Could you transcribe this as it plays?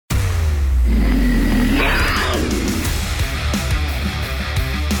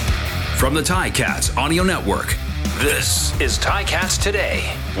From the Ticats Audio Network, this is Ticats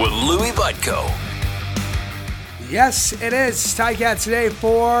Today with Louis Butko. Yes, it is Ticats Today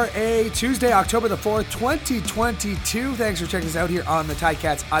for a Tuesday, October the 4th, 2022. Thanks for checking us out here on the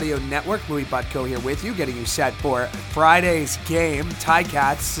Ticats Audio Network. Louis Butko here with you, getting you set for Friday's game,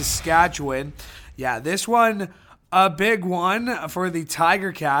 Ticats, Saskatchewan. Yeah, this one, a big one for the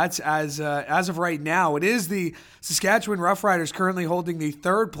Tiger Cats as of right now. It is the Saskatchewan Roughriders currently holding the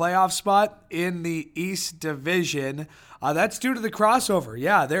third playoff spot in the East Division. That's due to the crossover.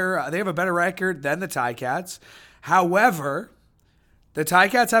 Yeah, they have a better record than the Ticats. However, the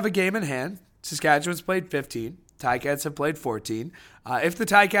Ticats have a game in hand. Saskatchewan's played 15. Ticats have played 14. If the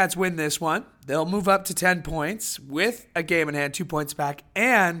Ticats win this one, they'll move up to 10 points with a game in hand, 2 points back,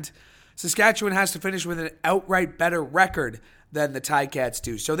 and Saskatchewan has to finish with an outright better record than the Ticats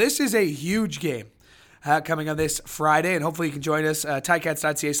do. So this is a huge game coming on this Friday, and hopefully you can join us.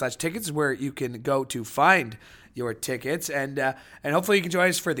 Ticats.ca/tickets is where you can go to find your tickets, and hopefully you can join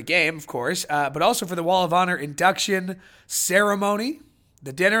us for the game, of course, but also for the Wall of Honor induction ceremony,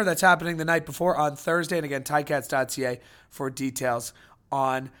 the dinner that's happening the night before on Thursday, and again, Ticats.ca for details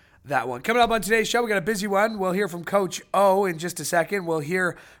on that one. Coming up on today's show, we got a busy one. We'll hear from Coach O in just a second. We'll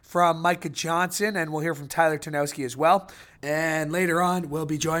hear from Micah Johnson, and we'll hear from Tyler Tarnowski as well. And later on, we'll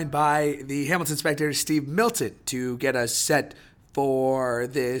be joined by the Hamilton Spectator, Steve Milton, to get us set for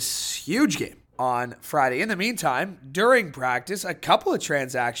this huge game on Friday. In the meantime, during practice, a couple of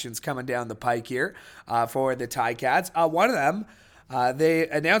transactions coming down the pike here for the Ticats. One of them, they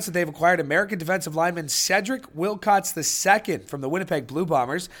announced that they've acquired American defensive lineman Cedric Wilcots II from the Winnipeg Blue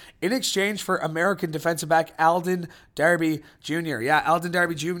Bombers in exchange for American defensive back Alden Darby Jr. Yeah, Alden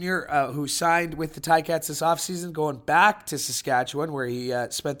Darby Jr., who signed with the Ticats this offseason, going back to Saskatchewan, where he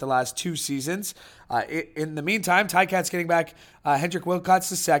spent the last 2 seasons. In the meantime, Ticats getting back Hendrik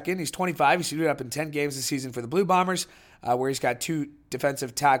Wilcots II. He's 25. He suited up in 10 games this season for the Blue Bombers, where he's got 2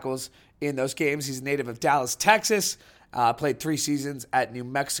 defensive tackles in those games. He's a native of Dallas, Texas. Played 3 seasons at New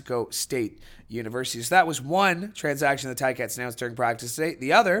Mexico State University. So that was one transaction the Ticats announced during practice today.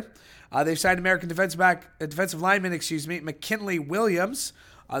 The other, they've signed American defensive lineman, McKinley Williams.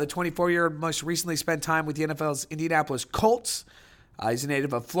 The 24-year-old most recently spent time with the NFL's Indianapolis Colts. He's a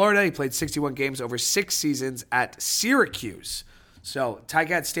native of Florida. He played 61 games over 6 seasons at Syracuse. So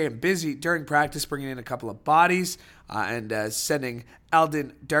Ticats staying busy during practice, bringing in a couple of bodies and sending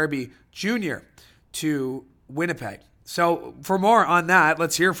Alden Darby Jr. to Winnipeg. So for more on that,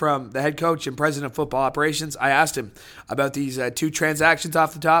 let's hear from the head coach and president of football operations. I asked him about these 2 transactions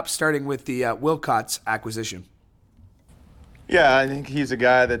off the top, starting with the Wilcots acquisition. Yeah, I think he's a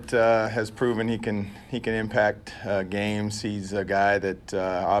guy that has proven he can impact games. He's a guy that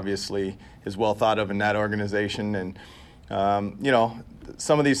obviously is well thought of in that organization, and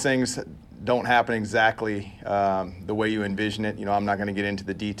some of these things don't happen exactly the way you envision it. I'm not going to get into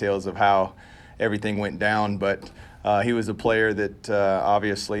the details of how everything went down, but he was a player that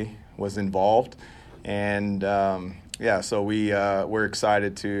obviously was involved, and so we're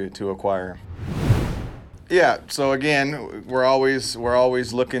excited to acquire him. Yeah, so again, we're always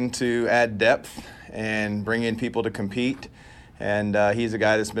looking to add depth and bring in people to compete, and he's a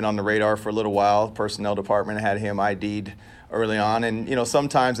guy that's been on the radar for a little while. The personnel department had him ID'd early on, and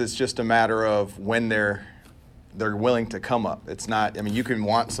sometimes it's just a matter of when they're willing to come up. It's not, you can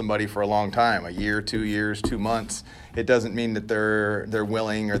want somebody for a long time, a year, 2 years, 2 months. It doesn't mean that they're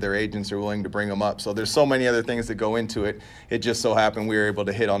willing or their agents are willing to bring them up. So there's so many other things that go into it. It just so happened we were able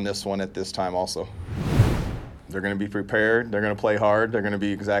to hit on this one at this time also. They're going to be prepared. They're going to play hard. They're going to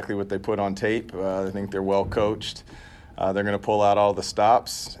be exactly what they put on tape. I think they're well coached. They're going to pull out all the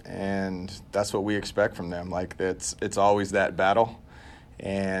stops, and that's what we expect from them. It's always that battle.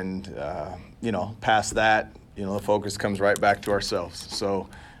 And, past that, the focus comes right back to ourselves. So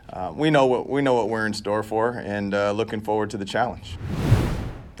we know what we're in store for, and looking forward to the challenge.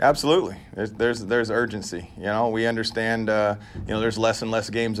 Absolutely, there's urgency. We understand. There's less and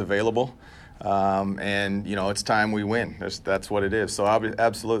less games available, and it's time we win. That's what it is. So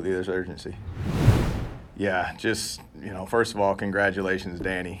absolutely, there's urgency. Yeah, just first of all, congratulations,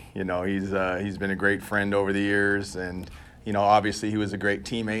 Danny. He's been a great friend over the years, and obviously he was a great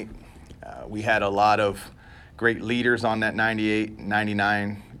teammate. We had a lot of great leaders on that 98,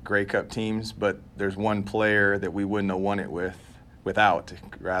 99 Grey Cup teams, but there's one player that we wouldn't have won it without,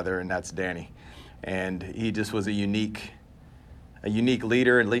 and that's Danny. And he just was a unique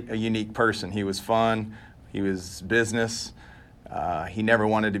leader, a unique person. He was fun. He was business. He never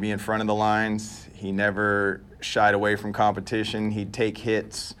wanted to be in front of the lines. He never shied away from competition. He'd take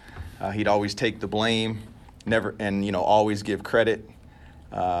hits. He'd always take the blame, always give credit.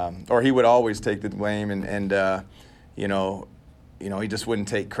 or he would always take the blame, and you know, he just wouldn't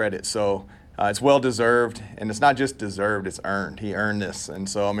take credit. So it's well-deserved, and it's not just deserved, it's earned. He earned this, and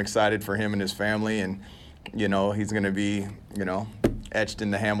so I'm excited for him and his family, and, he's going to be, etched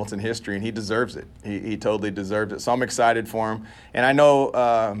into Hamilton history, and he deserves it. He totally deserves it. So I'm excited for him. And I know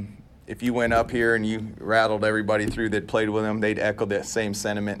if you went up here and you rattled everybody through that played with him, they'd echo that same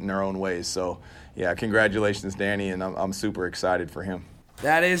sentiment in their own ways. So, yeah, congratulations, Danny, and I'm super excited for him.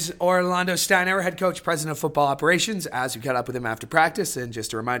 That is Orlando Steinauer, head coach, president of football operations, as we caught up with him after practice. And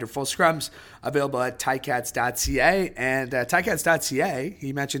just a reminder, full scrums available at ticats.ca. And ticats.ca,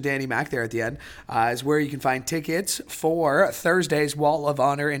 he mentioned Danny Mac there at the end, is where you can find tickets for Thursday's Wall of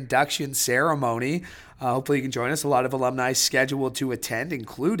Honor induction ceremony. Hopefully you can join us. A lot of alumni scheduled to attend,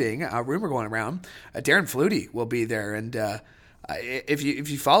 including a rumor going around. Darren Flutie will be there. And if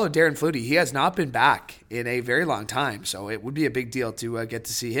you follow Darren Flutie, he has not been back in a very long time, so it would be a big deal to get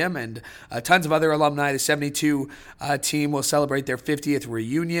to see him. And tons of other alumni. The 72 team will celebrate their 50th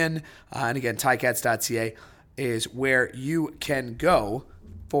reunion. And again, ticats.ca is where you can go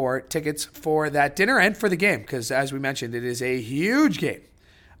for tickets for that dinner and for the game, because as we mentioned, it is a huge game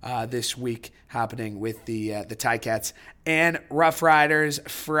this week happening with the Ticats and Rough Riders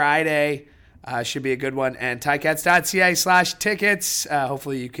Friday. Should be a good one. And ticats.ca/tickets.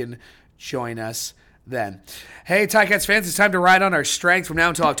 Hopefully you can join us then. Hey, Ticats fans, it's time to ride on our strength from now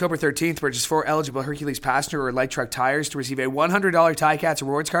until October 13th. Purchase 4 eligible Hercules passenger or light truck tires to receive a $100 Ticats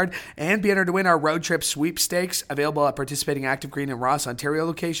rewards card and be entered to win our road trip sweepstakes, available at participating Active Green and Ross, Ontario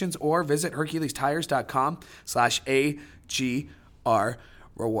locations, or visit HerculesTires.com/AGR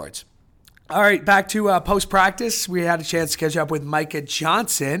rewards. All right, back to post-practice. We had a chance to catch up with Micah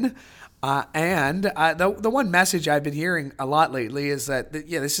Johnson. And the one message I've been hearing a lot lately is that,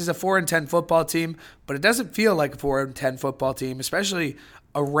 this is a 4-10 football team, but it doesn't feel like a 4-10 football team, especially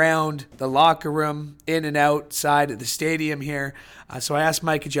around the locker room, in and outside of the stadium here. So I asked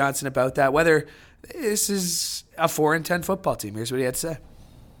Micah Johnson about that, whether this is a 4-10 football team. Here's what he had to say.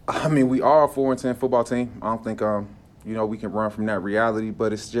 I mean, we are a 4-10 football team. I don't think, we can run from that reality,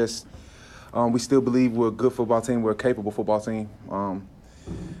 but it's just we still believe we're a good football team. We're a capable football team.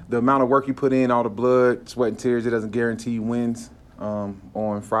 The amount of work you put in, all the blood, sweat, and tears, it doesn't guarantee you wins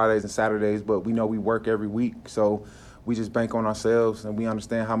on Fridays and Saturdays, but we know we work every week, so we just bank on ourselves, and we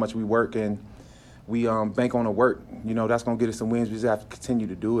understand how much we work, and we bank on the work. That's going to get us some wins. We just have to continue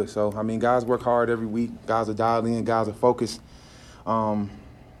to do it. So, guys work hard every week. Guys are dialed in. Guys are focused.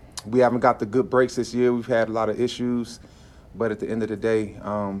 We haven't got the good breaks this year. We've had a lot of issues, but at the end of the day,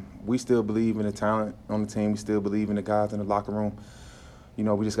 we still believe in the talent on the team. We still believe in the guys in the locker room.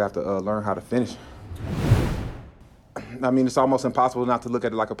 We just have to learn how to finish. It's almost impossible not to look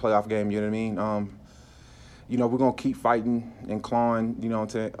at it like a playoff game, you know what I mean? We're going to keep fighting and clawing,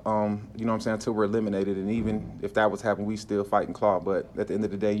 until we're eliminated. And even if that was happening, we still fight and claw. But at the end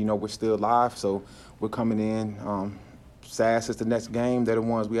of the day, we're still alive, so we're coming in. SAS is the next game. They're the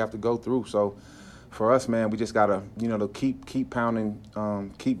ones we have to go through. So for us, man, we just got to, to keep pounding,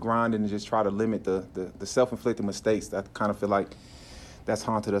 keep grinding, and just try to limit the self-inflicted mistakes that I kind of feel like that's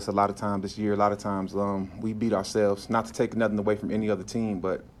haunted us a lot of times this year. A lot of times we beat ourselves, not to take nothing away from any other team,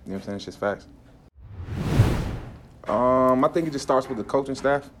 but it's just facts. I think it just starts with the coaching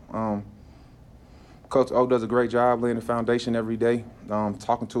staff. Coach O does a great job laying the foundation every day,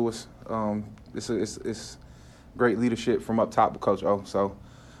 talking to us. It's great leadership from up top with Coach O. So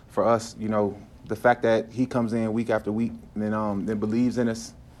for us, the fact that he comes in week after week and then believes in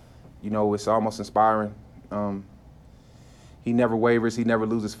us, it's almost inspiring. He never wavers. He never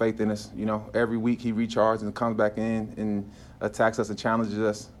loses faith in us. Every week he recharges and comes back in and attacks us and challenges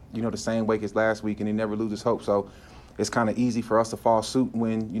us, the same way as last week, and he never loses hope. So it's kind of easy for us to fall suit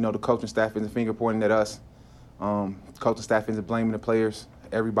when, the coaching staff isn't finger pointing at us. Coaching staff isn't blaming the players.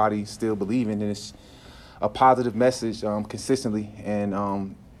 Everybody's still believing, and it's a positive message consistently. And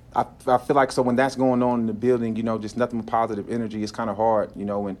I feel like so when that's going on in the building, just nothing but positive energy. It's kind of hard,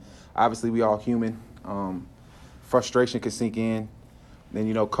 and obviously we all human. Frustration can sink in.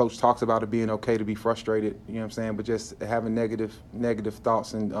 Then, Coach talks about it being okay to be frustrated, but just having negative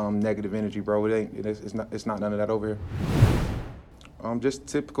thoughts and negative energy, bro, it's not none of that over here. Just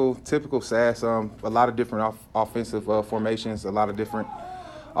typical SAS, a lot of different offensive formations, a lot of different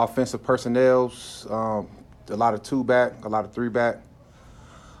offensive personnels, a lot of 2-back, a lot of 3-back,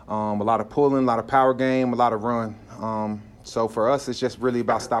 a lot of pulling, a lot of power game, a lot of run. So for us, it's just really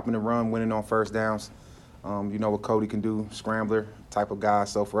about stopping the run, winning on first downs. You know what Cody can do, scrambler type of guy.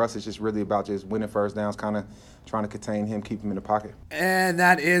 So for us, it's just really about just winning first downs, kind of trying to contain him, keep him in the pocket. And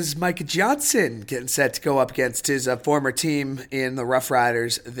that is Micah Johnson getting set to go up against his former team in the Rough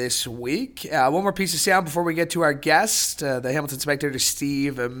Riders this week. One more piece of sound before we get to our guest, the Hamilton Spectator,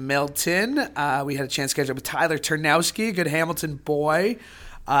 Steve Milton. We had a chance to catch up with Tyler Ternowski, a good Hamilton boy.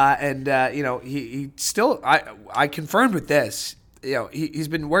 He still, I confirmed with this, he's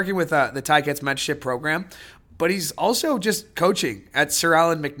been working with the Ticats mentorship program, but he's also just coaching at Sir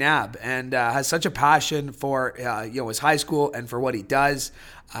Alan McNabb and has such a passion for, his high school and for what he does.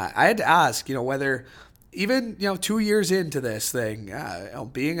 I had to ask, whether even, 2 years into this thing,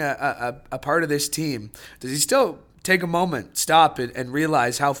 being a part of this team, does he still take a moment, stop and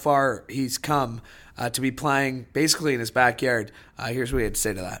realize how far he's come to be playing basically in his backyard? Here's what he had to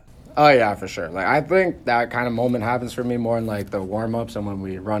say to that. Oh, yeah, for sure. I think that kind of moment happens for me more in, the warm-ups and when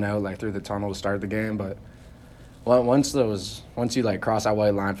we run out, through the tunnel to start the game. But once you, cross that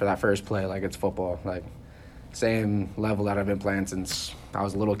white line for that first play, it's football. Same level that I've been playing since I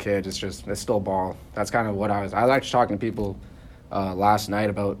was a little kid. It's still ball. That's kind of what I was actually talking to people last night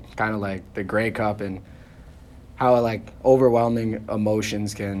about kind of, the Grey Cup and how, overwhelming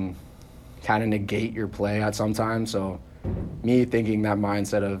emotions can kind of negate your play at some time. So me thinking that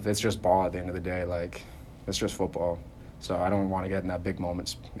mindset of it's just ball at the end of the day, it's just football. So I don't want to get in that big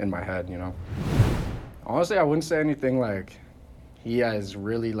moments in my head, Honestly, I wouldn't say anything he has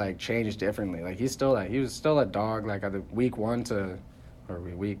really changed differently. He was still a dog at the week 1 to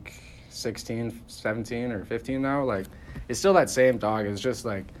week 16, 17 or 15 now. It's still that same dog. It's just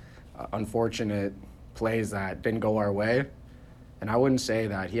unfortunate plays that didn't go our way. And I wouldn't say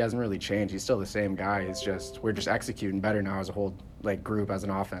that he hasn't really changed. He's still the same guy. We're just executing better now as a whole group, as an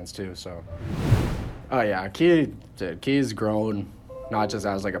offense too. So, oh yeah, Key's grown, not just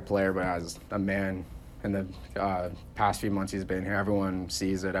as a player, but as a man. In the past few months he's been here, everyone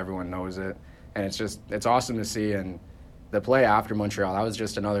sees it, everyone knows it, and it's awesome to see. And the play after Montreal, that was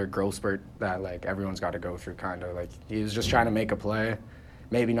just another growth spurt that everyone's got to go through. Kind of he was just trying to make a play,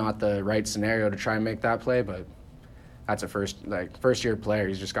 maybe not the right scenario to try and make that play, but that's a first year player.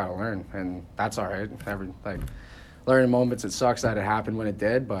 He's just got to learn, and that's all right. Learning moments, it sucks that it happened when it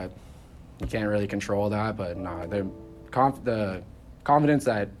did, but you can't really control that. But no, the confidence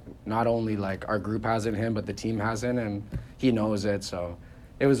that not only our group has in him, but the team has in him, he knows it. So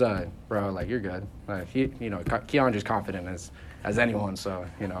it was bro, you're good. Keon just confident as anyone. So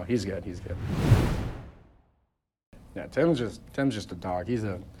he's good. He's good. Yeah, Tim's just a dog. He's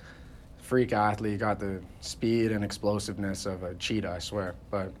a freak athlete, got the speed and explosiveness of a cheetah, I swear.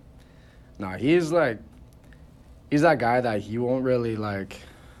 But no, he's that guy that he won't really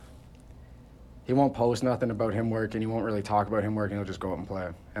he won't post nothing about him working, he won't really talk about him working, he'll just go out and play.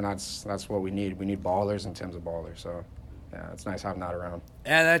 And that's what we need. We need ballers, and Tim's a baller. So yeah, it's nice having that around.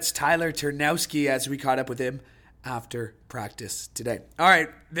 And that's Tyler Ternowski as we caught up with him after practice today. All right,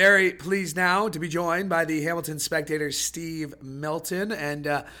 very pleased now to be joined by the Hamilton Spectator, Steve Milton.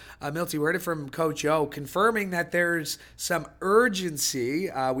 And Milty, we heard it from Coach O confirming that there's some urgency.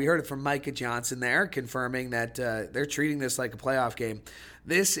 We heard it from Micah Johnson there, confirming that they're treating this like a playoff game.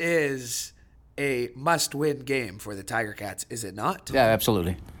 This is a must-win game for the Tiger Cats, is it not? Yeah,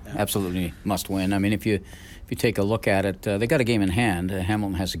 absolutely. Yeah. Absolutely must win. I mean, if you take a look at it, they got a game in hand.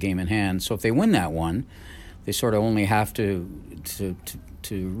 Hamilton has a game in hand. So if they win that one, they sort of only have to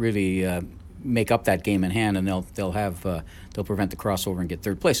really make up that game in hand, and they'll prevent the crossover and get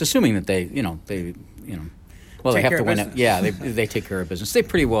third place, assuming that they have to win it. Yeah, they take care of business. They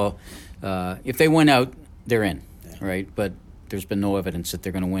pretty well, if they win out, they're in, right? But there's been no evidence that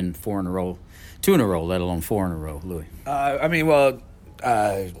they're going to win 4 in a row, 2 in a row, let alone 4 in a row, Louis.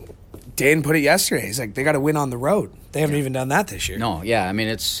 Dane put it yesterday. He's they got to win on the road. They haven't even done that this year. No, yeah, I mean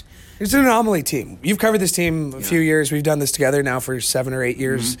it's an anomaly team. You've covered this team a few years. We've done this together now for 7 or 8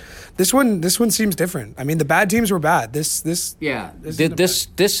 years. Mm-hmm. This one seems different. I mean, the bad teams were bad. This isn't.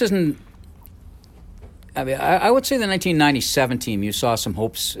 I mean, I would say the 1997 team. You saw some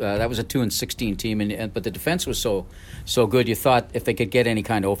hopes. That was a 2-16 team, but the defense was so good. You thought if they could get any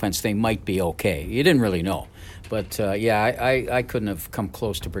kind of offense, they might be okay. You didn't really know, but I couldn't have come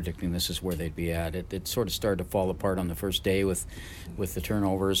close to predicting this is where they'd be at. It sort of started to fall apart on the first day with the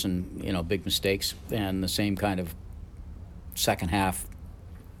turnovers and big mistakes, and the same kind of second half,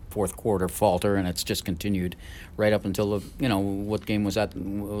 fourth quarter falter, and it's just continued right up until what game was that? It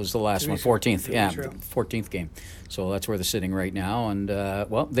was the last one, 14th. Yeah, 14th game. So that's where they're sitting right now, and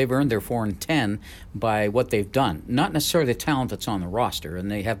they've earned their 4-10 by what they've done. Not necessarily the talent that's on the roster, and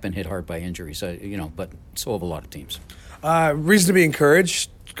they have been hit hard by injuries. But so have a lot of teams. Reason to be encouraged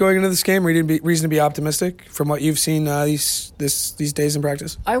going into this game? Reason to be optimistic from what you've seen these days in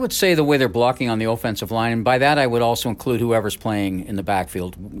practice? I would say the way they're blocking on the offensive line, and by that I would also include whoever's playing in the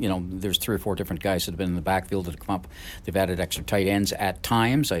backfield. You know, there's 3 or 4 different guys that have been in the backfield that have come up. They've added extra tight ends at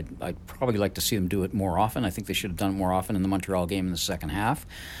times. I'd probably like to see them do it more often. I think they should have done it more often in the Montreal game in the second half.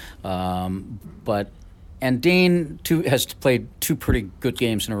 And Dane has played 2 pretty good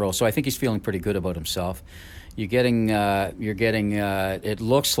games in a row, so I think he's feeling pretty good about himself. You're getting. It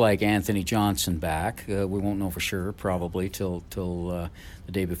looks like Anthony Johnson back. We won't know for sure, probably till the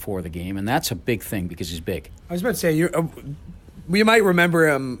day before the game, and that's a big thing because he's big. I was about to say you might remember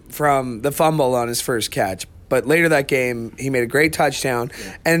him from the fumble on his first catch, but later that game he made a great touchdown,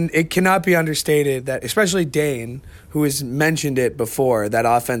 and it cannot be understated that especially Dane, who has mentioned it before, that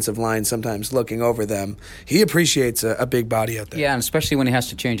offensive line sometimes looking over them, he appreciates a big body out there. Yeah, and especially when he has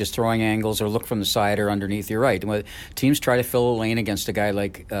to change his throwing angles or look from the side or underneath. You're right. When teams try to fill a lane against a guy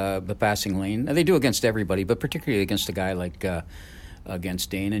like the passing lane, and they do against everybody, but particularly against a guy like against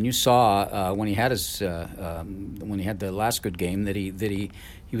Dane. And you saw when he had the last good game that he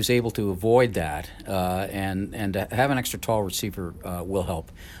was able to avoid that, and to have an extra tall receiver will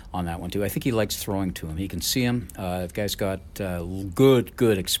help on that one too. I think he likes throwing to him. He can see him. The guy's got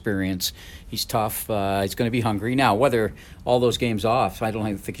good experience. He's tough. He's going to be hungry. Now, whether all those games off, I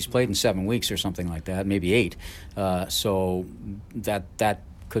don't think he's played in 7 weeks or something like that, maybe 8. So that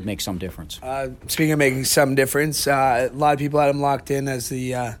could make some difference. Speaking of making some difference, a lot of people had him locked in as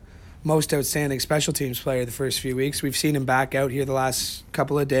the most outstanding special teams player the first few weeks. We've seen him back out here the last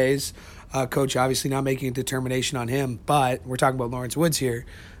couple of days. Coach obviously not making a determination on him, but we're talking about Lawrence Woods here.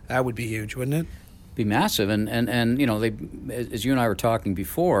 That would be huge, wouldn't it? Be massive, and you know, they, as you and I were talking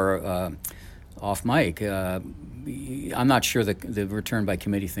before off mic, I'm not sure the return by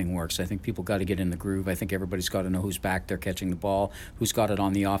committee thing works. I think people got to get in the groove. I think everybody's got to know who's back there catching the ball, who's got it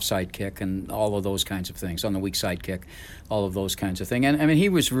on the offside kick, and all of those kinds of things, on the weak side kick, all of those kinds of things. And I mean, he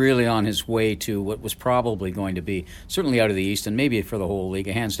was really on his way to what was probably going to be, certainly out of the East, and maybe for the whole league,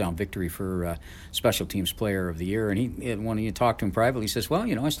 a hands-down victory for Special Teams Player of the Year. And when you talk to him privately, he says, well,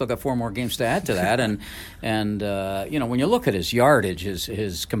 you know, I still got 4 more games to add to that. and you know, when you look at his yardage,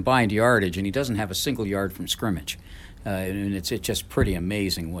 his combined yardage, and he doesn't have a single yard from scrimmage. And it's just pretty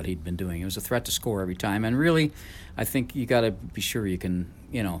amazing what he'd been doing. It was a threat to score every time. And really, I think you got to be sure you can,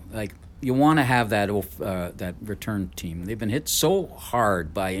 you know, like, you want to have that return team. They've been hit so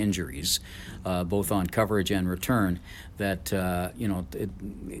hard by injuries, both on coverage and return, that you know,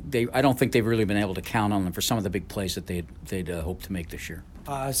 I don't think they've really been able to count on them for some of the big plays that they'd hoped to make this year.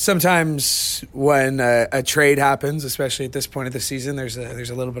 Sometimes when a trade happens, especially at this point of the season, there's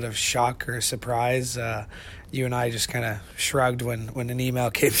a little bit of shock or a surprise. You and I just kind of shrugged when an email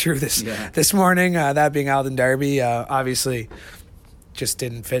came through this morning. That being Alden Darby, obviously, just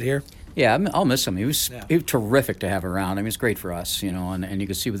didn't fit here. Yeah, I'll miss him. He was terrific to have around. I mean, it's great for us, you know, and you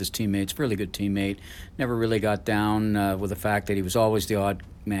can see with his teammates, really good teammate. Never really got down with the fact that he was always the odd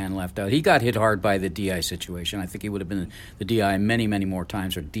man left out. He got hit hard by the DI situation. I think he would have been the DI many, many more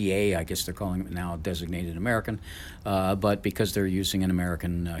times, or DA, I guess they're calling it now, designated American. But because they're using an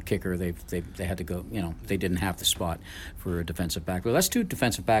American kicker, they had to go, you know, they didn't have the spot for a defensive backfield. That's 2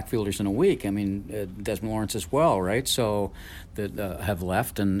 defensive backfielders in a week. I mean, Desmond Lawrence as well, right? So that have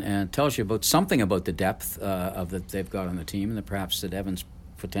left, and tells you about something about the depth of that they've got on the team, and that perhaps that Evans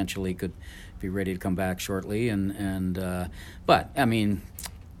potentially could be ready to come back shortly. But I mean,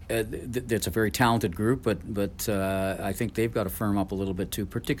 it's a very talented group, but I think they've got to firm up a little bit too,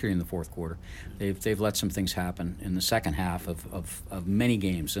 particularly in the fourth quarter. They've let some things happen in the second half of many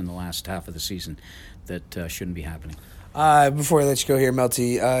games in the last half of the season that shouldn't be happening. Before I let you go here,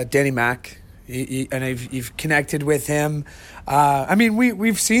 Melty, Danny Mac. And you've connected with him. I mean,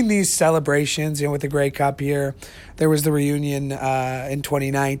 we've seen these celebrations, you know, with the Grey Cup here. There was the reunion in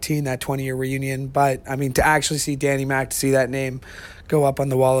 2019, that 20-year reunion. But I mean, to actually see Danny Mac, to see that name go up on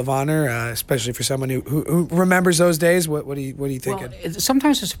the Wall of Honor, especially for someone who remembers those days, what are you thinking? Well,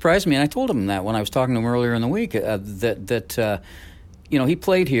 sometimes it surprised me, and I told him that when I was talking to him earlier in the week, that you know, he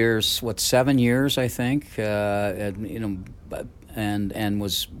played here 7 years, I think, you know. And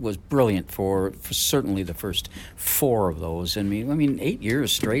was brilliant for certainly the first 4 of those. I mean 8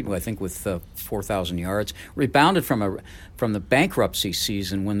 years straight, I think, with 4,000 yards. Rebounded from the bankruptcy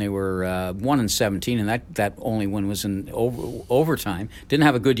season when they were 1-17, and that only one was in overtime. Didn't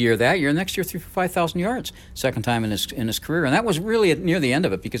have a good year that year. Next year, threw for 5,000 yards, second time in his career, and that was really near the end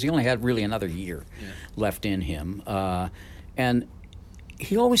of it because he only had really another year left in him. And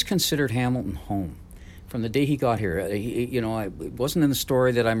he always considered Hamilton home. From the day he got here, you know, it wasn't in the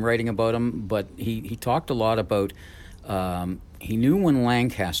story that I'm writing about him, but he talked a lot about He knew when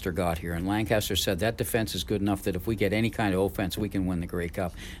Lancaster got here, and Lancaster said that defense is good enough that if we get any kind of offense, we can win the Grey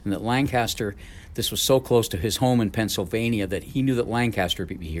Cup. And that Lancaster, this was so close to his home in Pennsylvania that he knew that Lancaster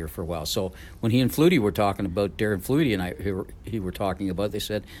would be here for a while. So when he and Flutie were talking about, Darren Flutie and he were talking about, they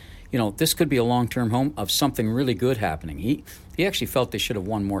said, this could be a long-term home of something really good happening. He actually felt they should have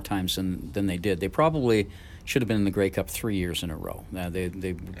won more times than they did. They probably should have been in the Grey Cup 3 years in a row. They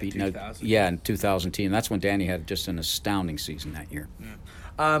beaten in 2000 team. That's when Danny had just an astounding season that year.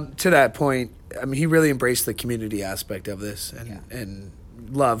 Yeah. To that point, I mean, he really embraced the community aspect of this and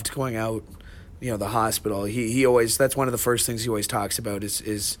loved going out. The hospital. He always, that's one of the first things he always talks about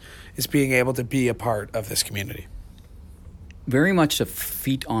is being able to be a part of this community. Very much a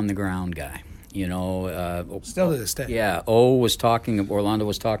feet on the ground guy. Still to this day. Yeah. Orlando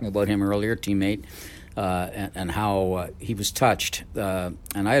was talking about him earlier, teammate. And how he was touched. And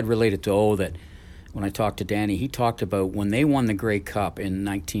I had related to O that when I talked to Danny, he talked about when they won the Grey Cup in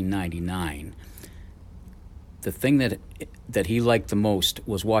 1999, the thing that he liked the most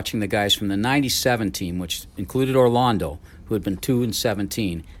was watching the guys from the 97 team, which included Orlando, who had been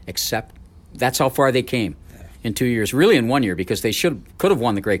 2-17, except that's how far they came in 2 years, really in 1 year, because they could have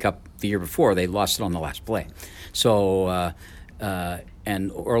won the Grey Cup the year before. They lost it on the last play. So,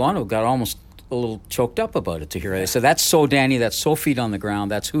 and Orlando got almost a little choked up about it to hear it. So that's so Danny, that's so feet on the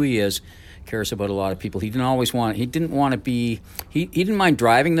ground, that's who he is, cares about a lot of people. He didn't want to be, he didn't mind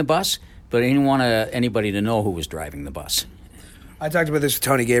driving the bus, but he didn't want anybody to know who was driving the bus. I talked about this with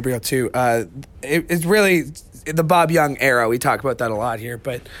Tony Gabriel too. It's really the Bob Young era. We talk about that a lot here,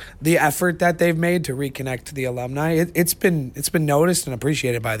 but the effort that they've made to reconnect to the alumni, it's been noticed and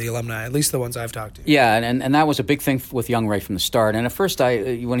appreciated by the alumni, at least the ones I've talked to. Yeah, and that was a big thing with Young right from the start. And at first,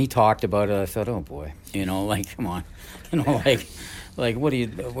 when he talked about it, I thought, oh boy, come on, like what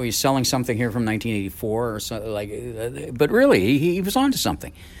were you selling something here from 1984 or something? But really, he was onto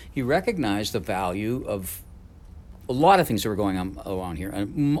something. He recognized the value of a lot of things that were going on around here,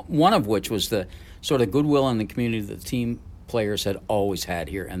 and one of which was the sort of goodwill in the community that the team players had always had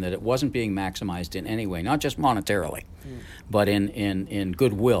here, and that it wasn't being maximized in any way, not just monetarily, but in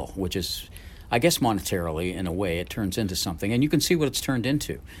goodwill, which is, I guess, monetarily in a way it turns into something, and you can see what it's turned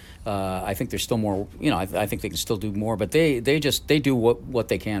into. I think there's still more. I think they can still do more, but they do what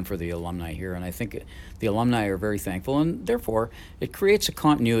they can for the alumni here, and I think the alumni are very thankful, and therefore it creates a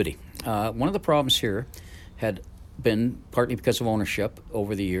continuity. One of the problems here had been partly because of ownership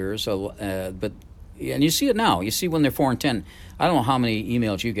over the years, but and you see it now. You see when they're 4-10. I don't know how many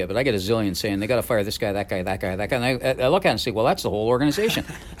emails you get, but I get a zillion saying they got to fire this guy, that guy, that guy, that guy. And I look at it and say, well, that's the whole organization.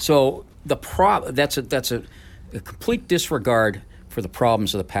 So that's a complete disregard for the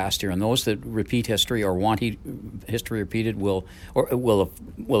problems of the past year, and those that repeat history or want history repeated will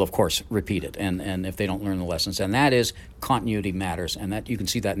of course repeat it, and if they don't learn the lessons, and that is continuity matters, and that you can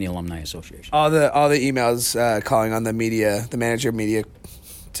see that in the Alumni Association. All the emails calling on the media, the manager of media,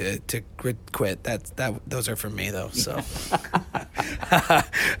 to quit. Those are from me though. So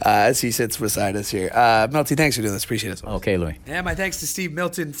as he sits beside us here, Milty, thanks for doing this. Appreciate it. Okay, Louis. And my thanks to Steve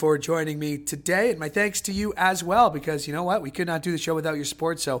Milton for joining me today, and my thanks to you as well, because you know what, we could not do the show without your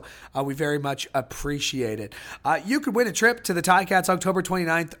support. So we very much appreciate it. You could win a trip to the Ticats October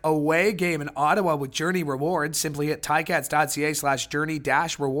 29th away game in Ottawa with Journey Rewards. Simply hit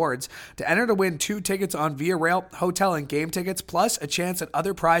ticats.ca/journey-rewards to enter to win 2 tickets on Via Rail, hotel and game tickets, plus a chance at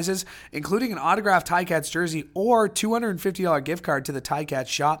other prizes, including an autographed Ticats jersey or $250 gift card to the Ticats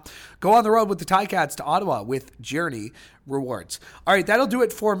shop. Go on the road with the Ticats to Ottawa with Journey Rewards. All right, that'll do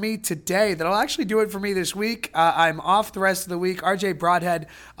it for me today. That'll actually do it for me this week. I'm off the rest of the week. RJ Broadhead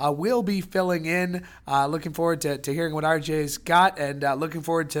will be filling in. Looking forward to hearing what RJ's got, and looking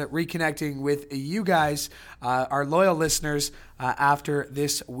forward to reconnecting with you guys, our loyal listeners, after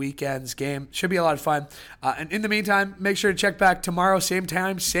this weekend's game. Should be a lot of fun. And in the meantime, make sure to check back tomorrow, same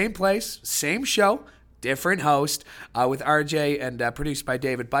time, same place, same show, different host, with RJ, and produced by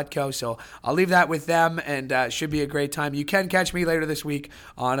David Butko. So I'll leave that with them, and should be a great time. You can catch me later this week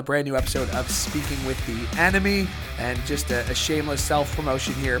on a brand new episode of Speaking with the Enemy, and just a shameless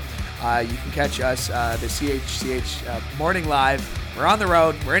self-promotion here. You can catch us, the CHCH Morning Live. We're on the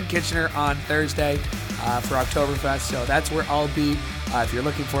road. We're in Kitchener on Thursday for Oktoberfest, so that's where I'll be if you're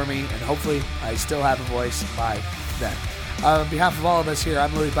looking for me, and hopefully I still have a voice by then. On behalf of all of us here,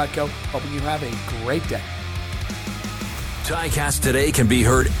 I'm Louis Butko, hoping you have a great day. Ticats Today can be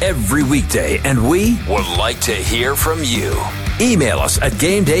heard every weekday, and we would like to hear from you. Email us at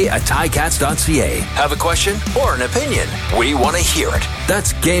gameday@ticats.ca. Have a question or an opinion? We want to hear it.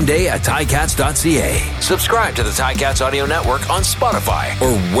 That's gameday@ticats.ca. Subscribe to the Ticats Audio Network on Spotify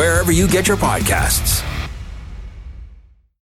or wherever you get your podcasts.